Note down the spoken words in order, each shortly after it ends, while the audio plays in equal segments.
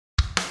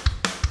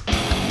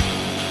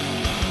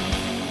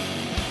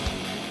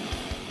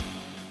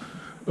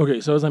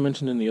Okay, so as I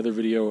mentioned in the other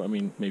video, I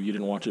mean, maybe you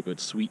didn't watch it, but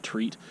sweet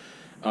treat.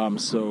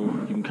 So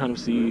you can kind of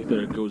see that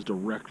it goes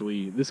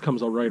directly, this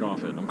comes right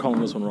off it. I'm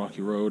calling this one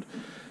Rocky Road.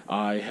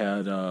 I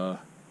had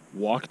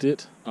walked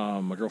it,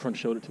 my girlfriend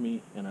showed it to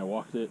me, and I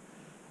walked it,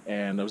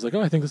 and I was like,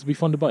 oh, I think this would be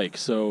fun to bike.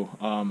 So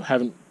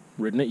haven't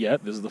ridden it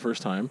yet, this is the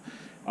first time,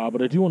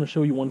 but I do want to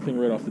show you one thing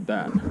right off the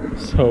bat.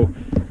 So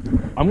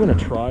I'm going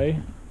to try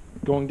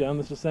going down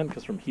this descent,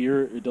 because from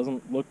here it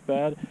doesn't look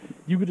bad.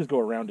 You could just go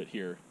around it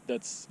here.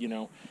 That's, you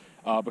know,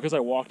 because I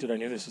walked it, I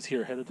knew this was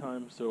here ahead of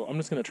time, so I'm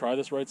just going to try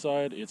this right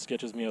side. It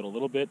sketches me out a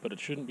little bit, but it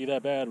shouldn't be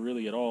that bad,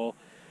 really, at all.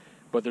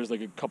 But there's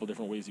like a couple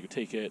different ways you could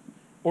take it,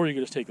 or you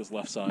could just take this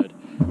left side.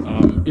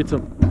 It's a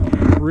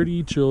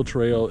pretty chill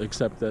trail,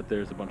 except that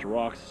there's a bunch of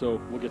rocks, so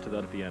we'll get to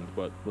that at the end,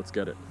 but let's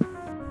get it.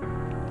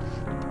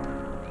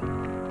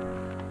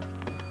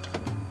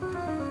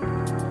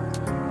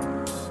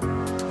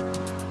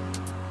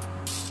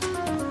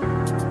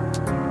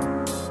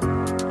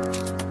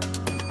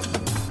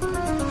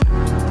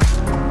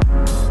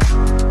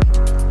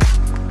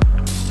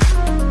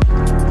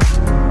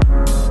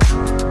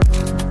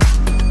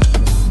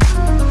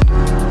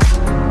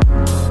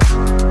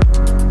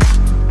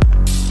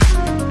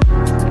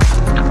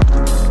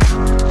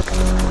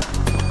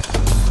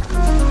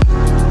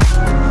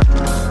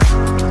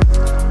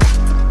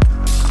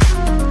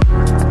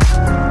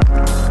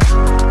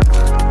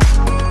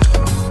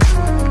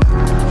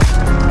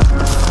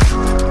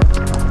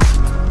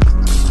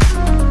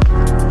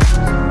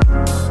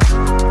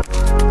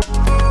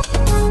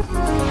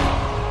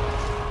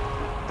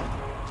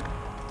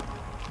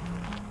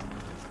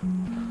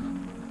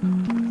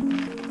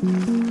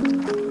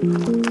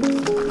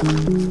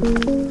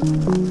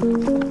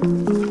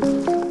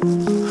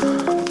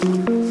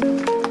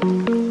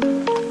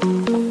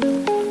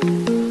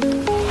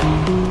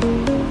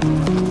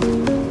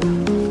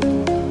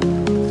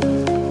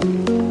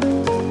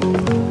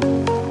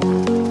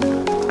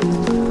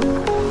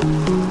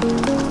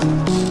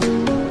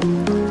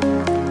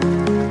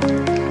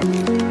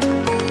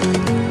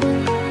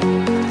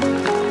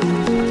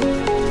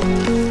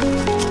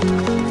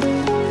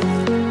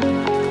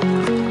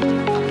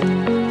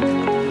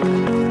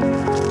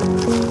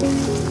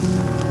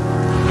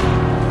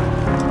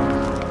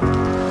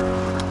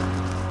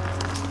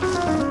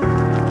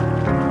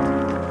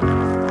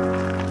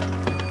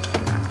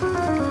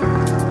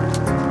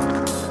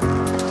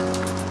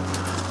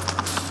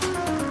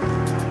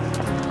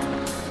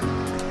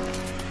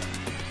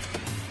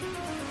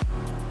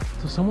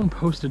 Someone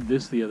posted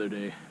this the other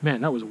day.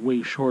 Man, that was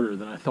way shorter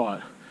than I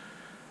thought.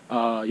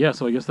 Yeah,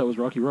 so I guess that was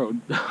Rocky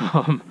Road.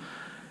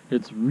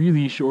 It's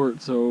really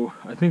short, so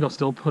I think I'll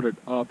still put it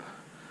up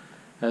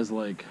as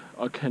like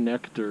a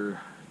connector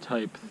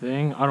type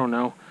thing. I don't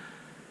know.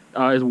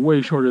 It's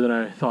way shorter than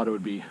I thought it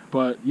would be.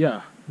 But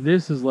yeah,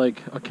 this is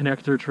like a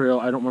connector trail.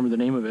 I don't remember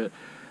the name of it.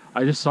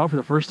 I just saw it for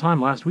the first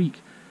time last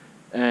week.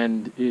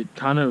 And it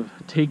kind of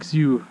takes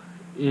you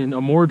in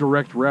a more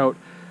direct route,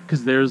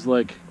 because there's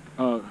like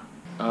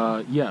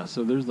yeah,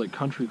 so there's like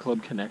Country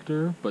Club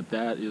Connector, but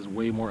that is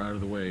way more out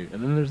of the way.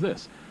 And then there's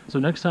this. So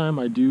next time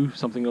I do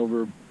something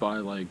over by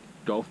like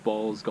golf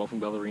balls, golfing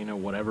ballerina,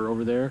 whatever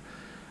over there,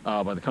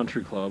 by the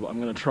Country Club, I'm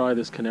going to try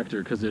this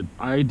connector, because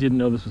I didn't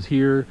know this was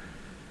here.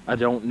 I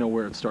don't know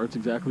where it starts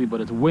exactly,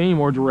 but it's way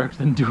more direct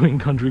than doing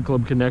Country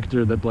Club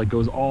Connector that like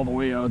goes all the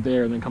way out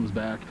there and then comes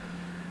back.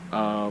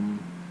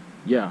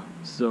 Yeah,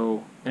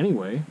 so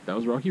anyway, that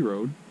was Rocky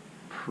Road.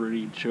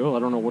 Pretty chill. I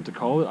don't know what to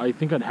call it. I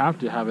think I'd have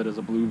to have it as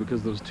a blue,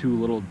 because those two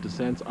little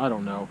descents, I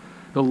don't know.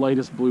 The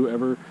lightest blue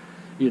ever.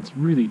 It's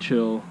really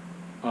chill.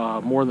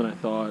 More than I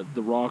thought.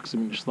 The rocks, I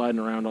mean, you're sliding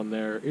around on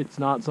there. It's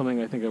not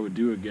something I think I would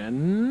do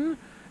again,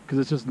 because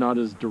it's just not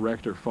as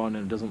direct or fun,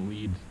 and it doesn't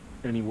lead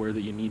anywhere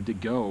that you need to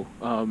go.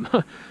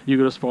 You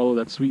could just follow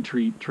that sweet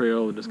treat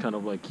trail and just kind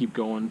of like keep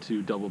going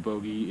to Double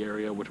Bogey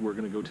area, which we're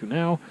going to go to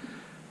now.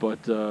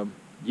 But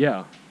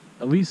yeah,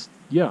 at least,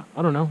 yeah,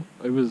 I don't know.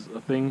 It was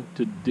a thing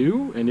to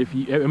do, and if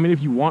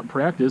you want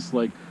practice,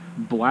 like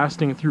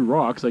blasting through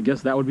rocks, I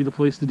guess that would be the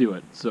place to do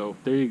it. So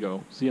there you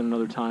go. See you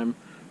another time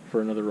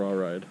for another raw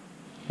ride.